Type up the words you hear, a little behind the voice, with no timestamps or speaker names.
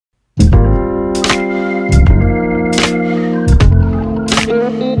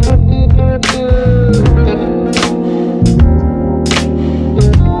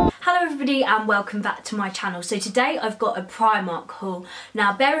and welcome back to my channel. So today I've got a Primark haul.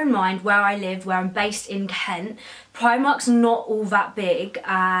 Now bear in mind where I live, where I'm based in Kent, Primark's not all that big,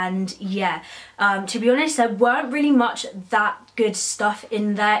 and yeah, to be honest there weren't really much that good stuff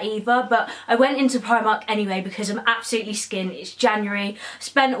in there either, but I went into Primark anyway because I'm absolutely skint. It's January,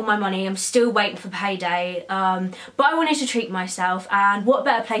 spent all my money, I'm still waiting for payday, but I wanted to treat myself, and what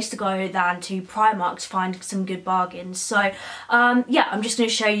better place to go than to Primark to find some good bargains. So yeah, I'm just going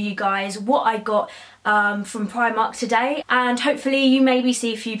to show you guys what I got from Primark today, and hopefully you maybe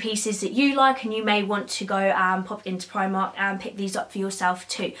see a few pieces that you like and you may want to go and pop into Primark and pick these up for yourself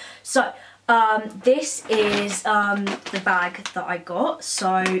too. So this is the bag that I got,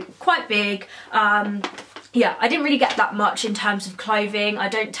 so quite big. Yeah, I didn't really get that much in terms of clothing. I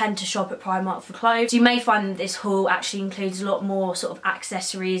don't tend to shop at Primark for clothes. You may find that this haul actually includes a lot more sort of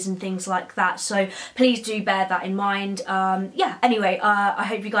accessories and things like that, so please do bear that in mind. Yeah, anyway, I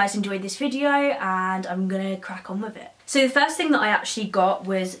hope you guys enjoyed this video and I'm gonna crack on with it. So the first thing that I actually got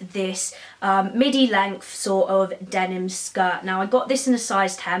was this midi length sort of denim skirt. Now I got this in a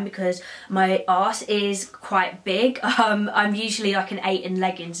size 10 because my arse is quite big. I'm usually like an 8 in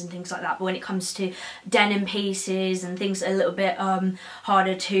leggings and things like that, but when it comes to denim pieces and things a little bit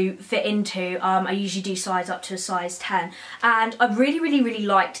harder to fit into, I usually do size up to a size 10. And I really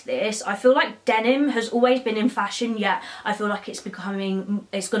liked this. I feel like denim has always been in fashion, yet I feel like it's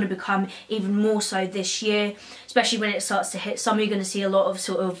going to become even more so this year, especially when it starts to hit summer. You're going to see a lot of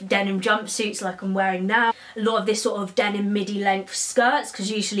sort of denim jumpsuits like I'm wearing now, a lot of this sort of denim midi length skirts,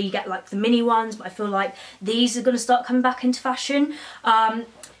 because usually you get like the mini ones, but I feel like these are going to start coming back into fashion.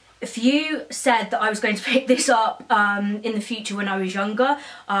 If you said that I was going to pick this up in the future when I was younger,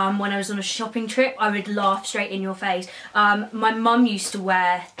 when I was on a shopping trip, I would laugh straight in your face. My mum used to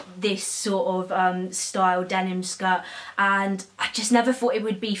wear this sort of style denim skirt, and I just never thought it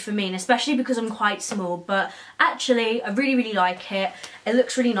would be for me, and especially because I'm quite small, but actually I really like it. It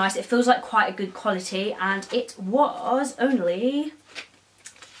looks really nice, it feels like quite a good quality, and it was only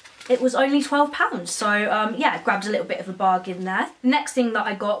 £12, so yeah, grabbed a little bit of a bargain there. The next thing that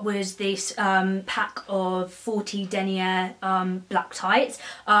I got was this pack of 40 denier black tights.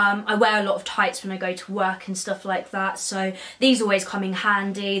 I wear a lot of tights when I go to work and stuff like that, so these always come in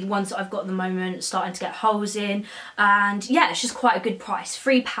handy. The ones that I've got at the moment are starting to get holes in, and yeah, it's just quite a good price,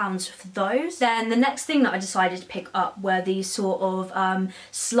 £3 for those. Then the next thing that I decided to pick up were these sort of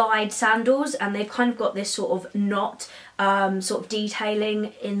slide sandals, and they've kind of got this sort of knot sort of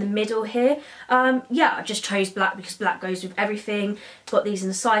detailing in the middle here. Yeah, I just chose black because black goes with everything. Got these in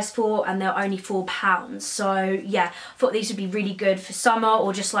a size 4 and they're only £4, so yeah, I thought these would be really good for summer,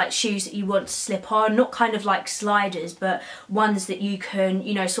 or just like shoes that you want to slip on, not kind of like sliders, but ones that you can,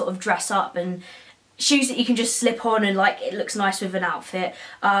 you know, sort of dress up, and shoes that you can just slip on and like it looks nice with an outfit.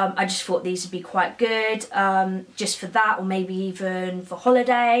 I just thought these would be quite good just for that, or maybe even for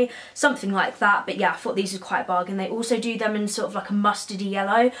holiday, something like that. But yeah, I thought these were quite a bargain. They also do them in sort of like a mustardy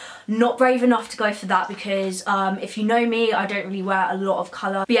yellow. Not brave enough to go for that because if you know me, I don't really wear a lot of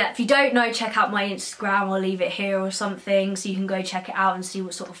colour. But yeah, if you don't know, check out my Instagram, I'll leave it here or something, so you can go check it out and see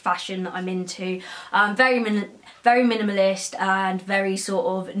what sort of fashion that I'm into. Very minimalist and very sort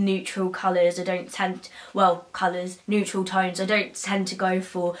of neutral colours. I don't tend, well, colours, neutral tones. I don't tend to go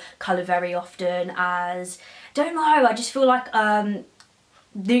for colour very often, as, don't know, I just feel like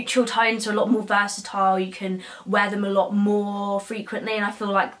neutral tones are a lot more versatile. You can wear them a lot more frequently, and I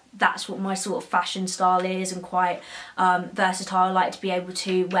feel like that's what my sort of fashion style is, and quite versatile. I like to be able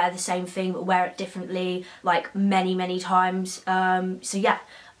to wear the same thing but wear it differently like many times. So yeah.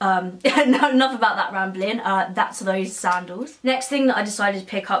 Enough about that rambling. That's those sandals. Next thing that I decided to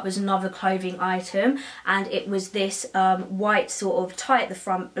pick up was another clothing item, and it was this white sort of tie at the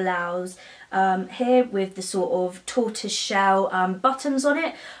front blouse here with the sort of tortoise shell buttons on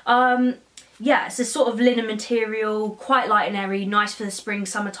it. Yeah, it's a sort of linen material, quite light and airy, nice for the spring,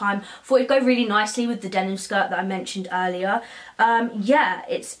 summertime. Thought it'd go really nicely with the denim skirt that I mentioned earlier. Yeah,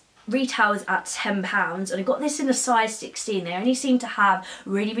 it's retails at £10, and I got this in a size 16. They only seem to have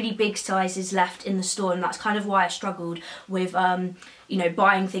really big sizes left in the store, and that's kind of why I struggled with you know,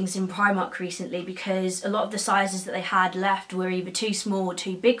 buying things in Primark recently, because a lot of the sizes that they had left were either too small or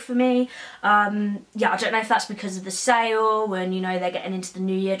too big for me. Yeah, I don't know if that's because of the sale, when, you know, they're getting into the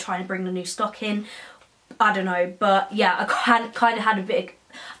new year, trying to bring the new stock in. I don't know, but yeah, I kind of had a bit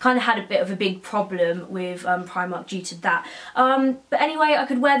kind of had a bit of a big problem with Primark due to that. But anyway, I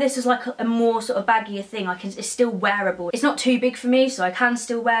could wear this as like a more sort of baggier thing. It's still wearable. It's not too big for me, so I can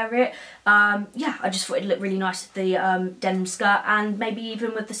still wear it. Yeah, I just thought it'd look really nice with the denim skirt, and maybe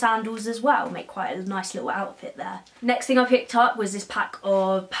even with the sandals as well. Make quite a nice little outfit there. Next thing I picked up was this pack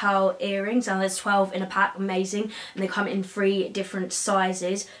of pearl earrings, and there's 12 in a pack, amazing, and they come in 3 different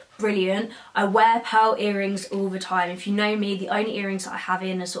sizes. Brilliant. I wear pearl earrings all the time. If you know me, the only earrings that I have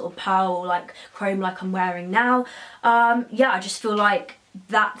in are sort of pearl or like chrome like I'm wearing now. Yeah, I just feel like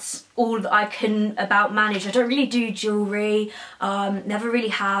that's all that I can about manage. I don't really do jewellery, never really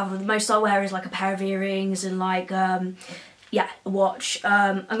have. The most I wear is like a pair of earrings and like yeah, a watch.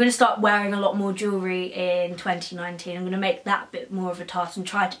 I'm going to start wearing a lot more jewellery in 2019. I'm going to make that a bit more of a task and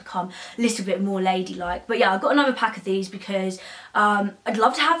try to become a little bit more ladylike. But yeah, I've got another pack of these because I'd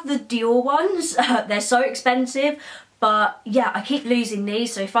love to have the Dior ones. They're so expensive. But yeah, I keep losing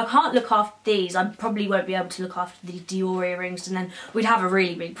these, so if I can't look after these, I probably won't be able to look after the Dior earrings, and then we'd have a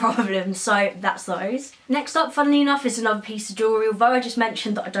really big problem, so that's those. Next up, funnily enough, is another piece of jewellery. Although I just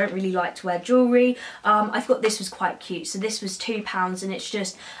mentioned that I don't really like to wear jewellery, I thought this was quite cute. So this was £2, and it's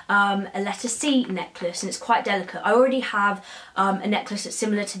just a letter C necklace, and it's quite delicate. I already have a necklace that's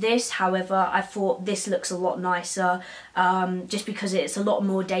similar to this, however, I thought this looks a lot nicer, just because it's a lot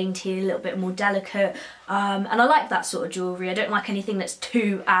more dainty, a little bit more delicate, and I like that sort of jewellery. I don't like anything that's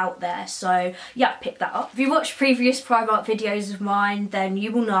too out there, so yeah, pick that up. If you watched previous Primark videos of mine, then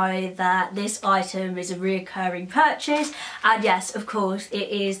you will know that this item is a reoccurring purchase, and yes, of course, it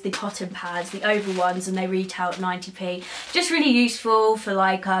is the cotton pads, the oval ones, and they retail at 90p. Just really useful for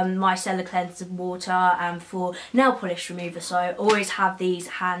like micellar cleansing water and for nail polish remover, so I always have these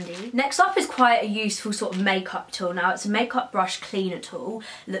handy. Next up is quite a useful sort of makeup tool. Now, it's a makeup brush cleaner tool.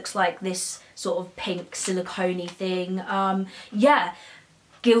 It looks like this sort of pink silicone-y thing. Yeah,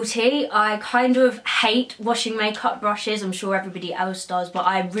 guilty. I kind of hate washing makeup brushes. I'm sure everybody else does, but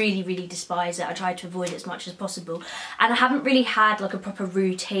I really, really despise it. I try to avoid it as much as possible. And I haven't really had like a proper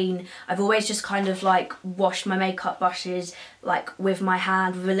routine. I've always just kind of like washed my makeup brushes like with my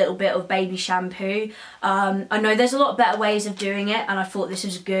hand with a little bit of baby shampoo. I know there's a lot better ways of doing it, and I thought this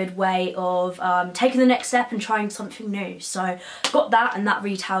was a good way of taking the next step and trying something new. So got that, and that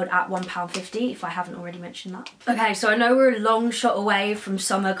retailed at £1.50 if I haven't already mentioned that. Okay, so I know we're a long shot away from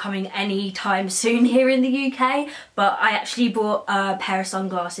summer coming any time soon here in the UK, but I actually bought a pair of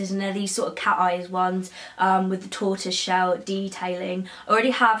sunglasses, and they're these sort of cat eyes ones with the tortoise shell detailing. I already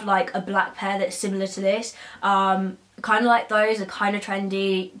have like a black pair that's similar to this. Kind of like those, are kind of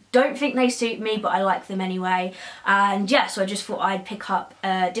trendy. Don't think they suit me, but I like them anyway. And yeah, so I just thought I'd pick up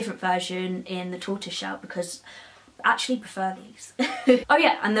a different version in the tortoise shell because I actually prefer these. Oh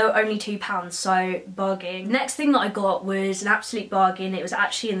yeah, and they were only £2, so bargain. Next thing that I got was an absolute bargain. It was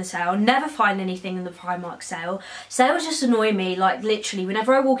actually in the sale. Never find anything in the Primark sale. Sales just annoy me, like literally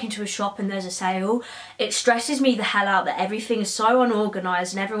whenever I walk into a shop and there's a sale, it stresses me the hell out that everything is so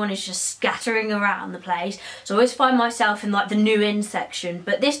unorganised and everyone is just scattering around the place. So I always find myself in like the new in section,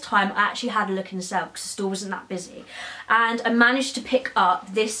 but this time I actually had a look in the sale because the store wasn't that busy. And I managed to pick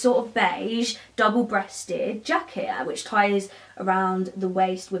up this sort of beige double-breasted jacket which ties around the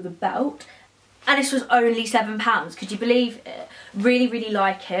waist with a belt, and this was only £7. Could you believe it? Really, really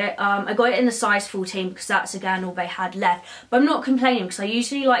like it. I got it in a size 14 because that's again all they had left, but I'm not complaining because I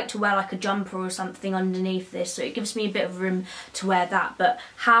usually like to wear like a jumper or something underneath this, so it gives me a bit of room to wear that. But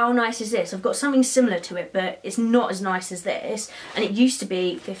how nice is this? I've got something similar to it, but it's not as nice as this, and it used to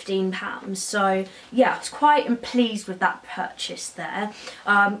be £15, so yeah, I was quite pleased with that purchase there.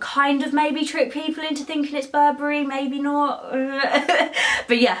 Kind of maybe trick people into thinking it's Burberry, maybe not.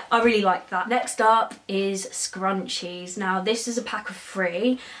 But yeah, I really like that. Next up is scrunchies. Now this is a pack of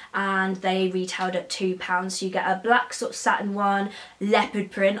 3 and they retailed at £2, so you get a black sort of satin one, leopard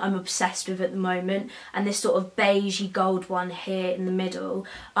print I'm obsessed with at the moment, and this sort of beigey gold one here in the middle.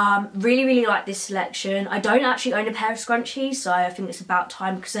 Really, really like this selection. I don't actually own a pair of scrunchies, so I think it's about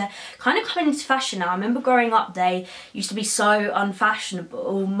time because they're kind of coming into fashion now. I remember growing up they used to be so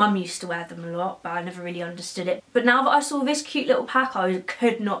unfashionable. Mum used to wear them a lot, but I never really understood it. But now that I saw this cute little pack, I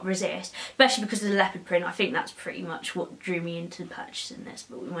could not resist, especially because of the leopard print. I think that's pretty much what drew me into purchasing this,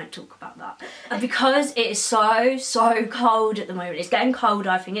 but we won't talk about that. And because it is so cold at the moment, it's getting colder,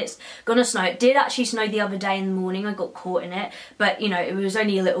 I think it's gonna snow. It did actually snow the other day in the morning, I got caught in it, but you know, it was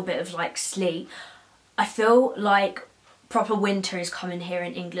only a little bit of like sleet. I feel like proper winter is coming here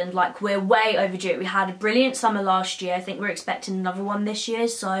in England. Like, we're way overdue. We had a brilliant summer last year. I think we're expecting another one this year,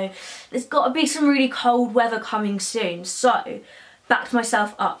 so there's got to be some really cold weather coming soon. So backed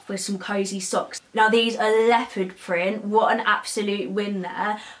myself up with some cozy socks. Now these are leopard print. What an absolute win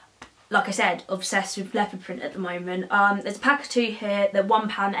there. Like I said, obsessed with leopard print at the moment. There's a pack of 2 here, they're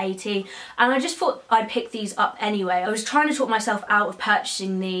 £1.80, and I just thought I'd pick these up anyway. I was trying to talk myself out of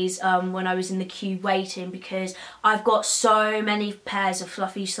purchasing these when I was in the queue waiting, because I've got so many pairs of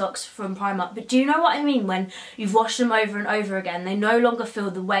fluffy socks from Primark. But do you know what I mean? When you've washed them over and over again, they no longer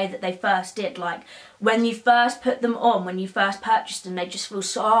feel the way that they first did. Like when you first put them on, when you first purchased them, they just feel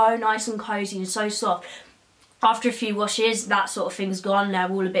so nice and cozy and so soft. After a few washes, that sort of thing's gone. They're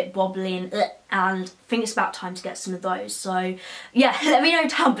all a bit wobbly and I think it's about time to get some of those. So yeah, let me know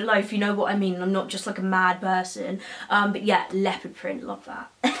down below if you know what I mean. I'm not just like a mad person. But yeah, leopard print, love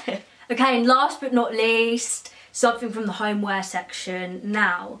that. Okay, and last but not least, something from the homeware section.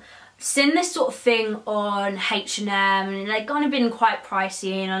 Now, seen this sort of thing on H&M and they've kind of been quite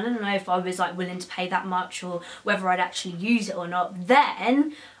pricey, and I don't know if I was like willing to pay that much or whether I'd actually use it or not.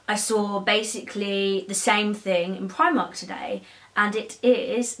 Then I saw basically the same thing in Primark today, and it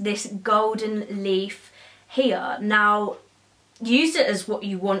is this golden leaf here. Now, use it as what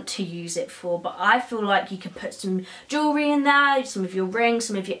you want to use it for, but I feel like you could put some jewellery in there, some of your rings,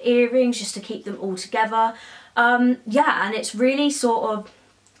 some of your earrings, just to keep them all together. Yeah, and it's really sort of,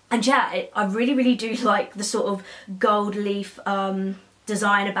 and yeah, I really do like the sort of gold leaf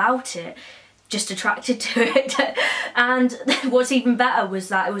design about it. Just attracted to it. And what's even better was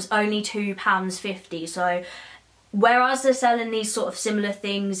that it was only £2.50. So whereas they're selling these sort of similar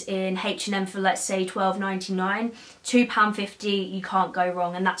things in H&M for, let's say, £12.99, £2.50, you can't go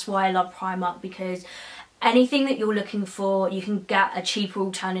wrong. And that's why I love Primark, because anything that you're looking for, you can get a cheaper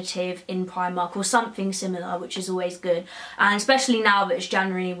alternative in Primark or something similar, which is always good. And especially now that it's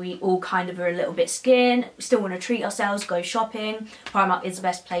January, we all kind of are a little bit skint, still want to treat ourselves, go shopping. Primark is the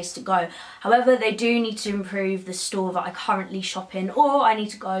best place to go. However, they do need to improve the store that I currently shop in, or I need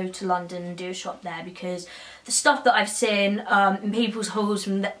to go to London and do a shop there, because the stuff that I've seen in people's hauls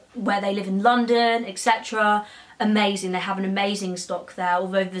from where they live in London, etc., amazing. They have an amazing stock there,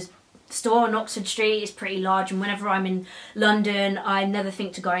 although the store on Oxford Street is pretty large, and whenever I'm in London I never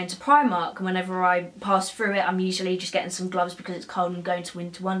think to go into Primark, and whenever I pass through it I'm usually just getting some gloves because it's cold and going to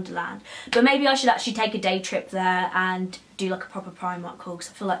Winter Wonderland. But maybe I should actually take a day trip there and do like a proper Primark haul,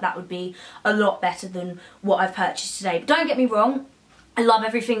 because I feel like that would be a lot better than what I've purchased today. But don't get me wrong, I love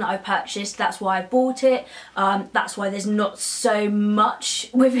everything that I've purchased, that's why I bought it. That's why there's not so much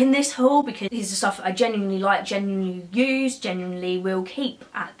within this haul, because these are stuff that I genuinely like, genuinely use, genuinely will keep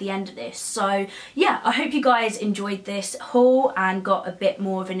at the end of this. So yeah, I hope you guys enjoyed this haul and got a bit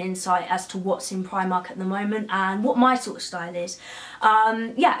more of an insight as to what's in Primark at the moment and what my sort of style is.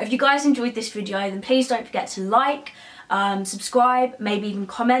 Yeah, if you guys enjoyed this video, then please don't forget to like, subscribe, maybe even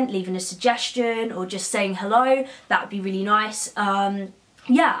comment, leaving a suggestion or just saying hello. That would be really nice.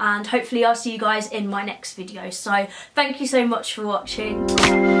 Yeah, and hopefully I'll see you guys in my next video. So thank you so much for watching.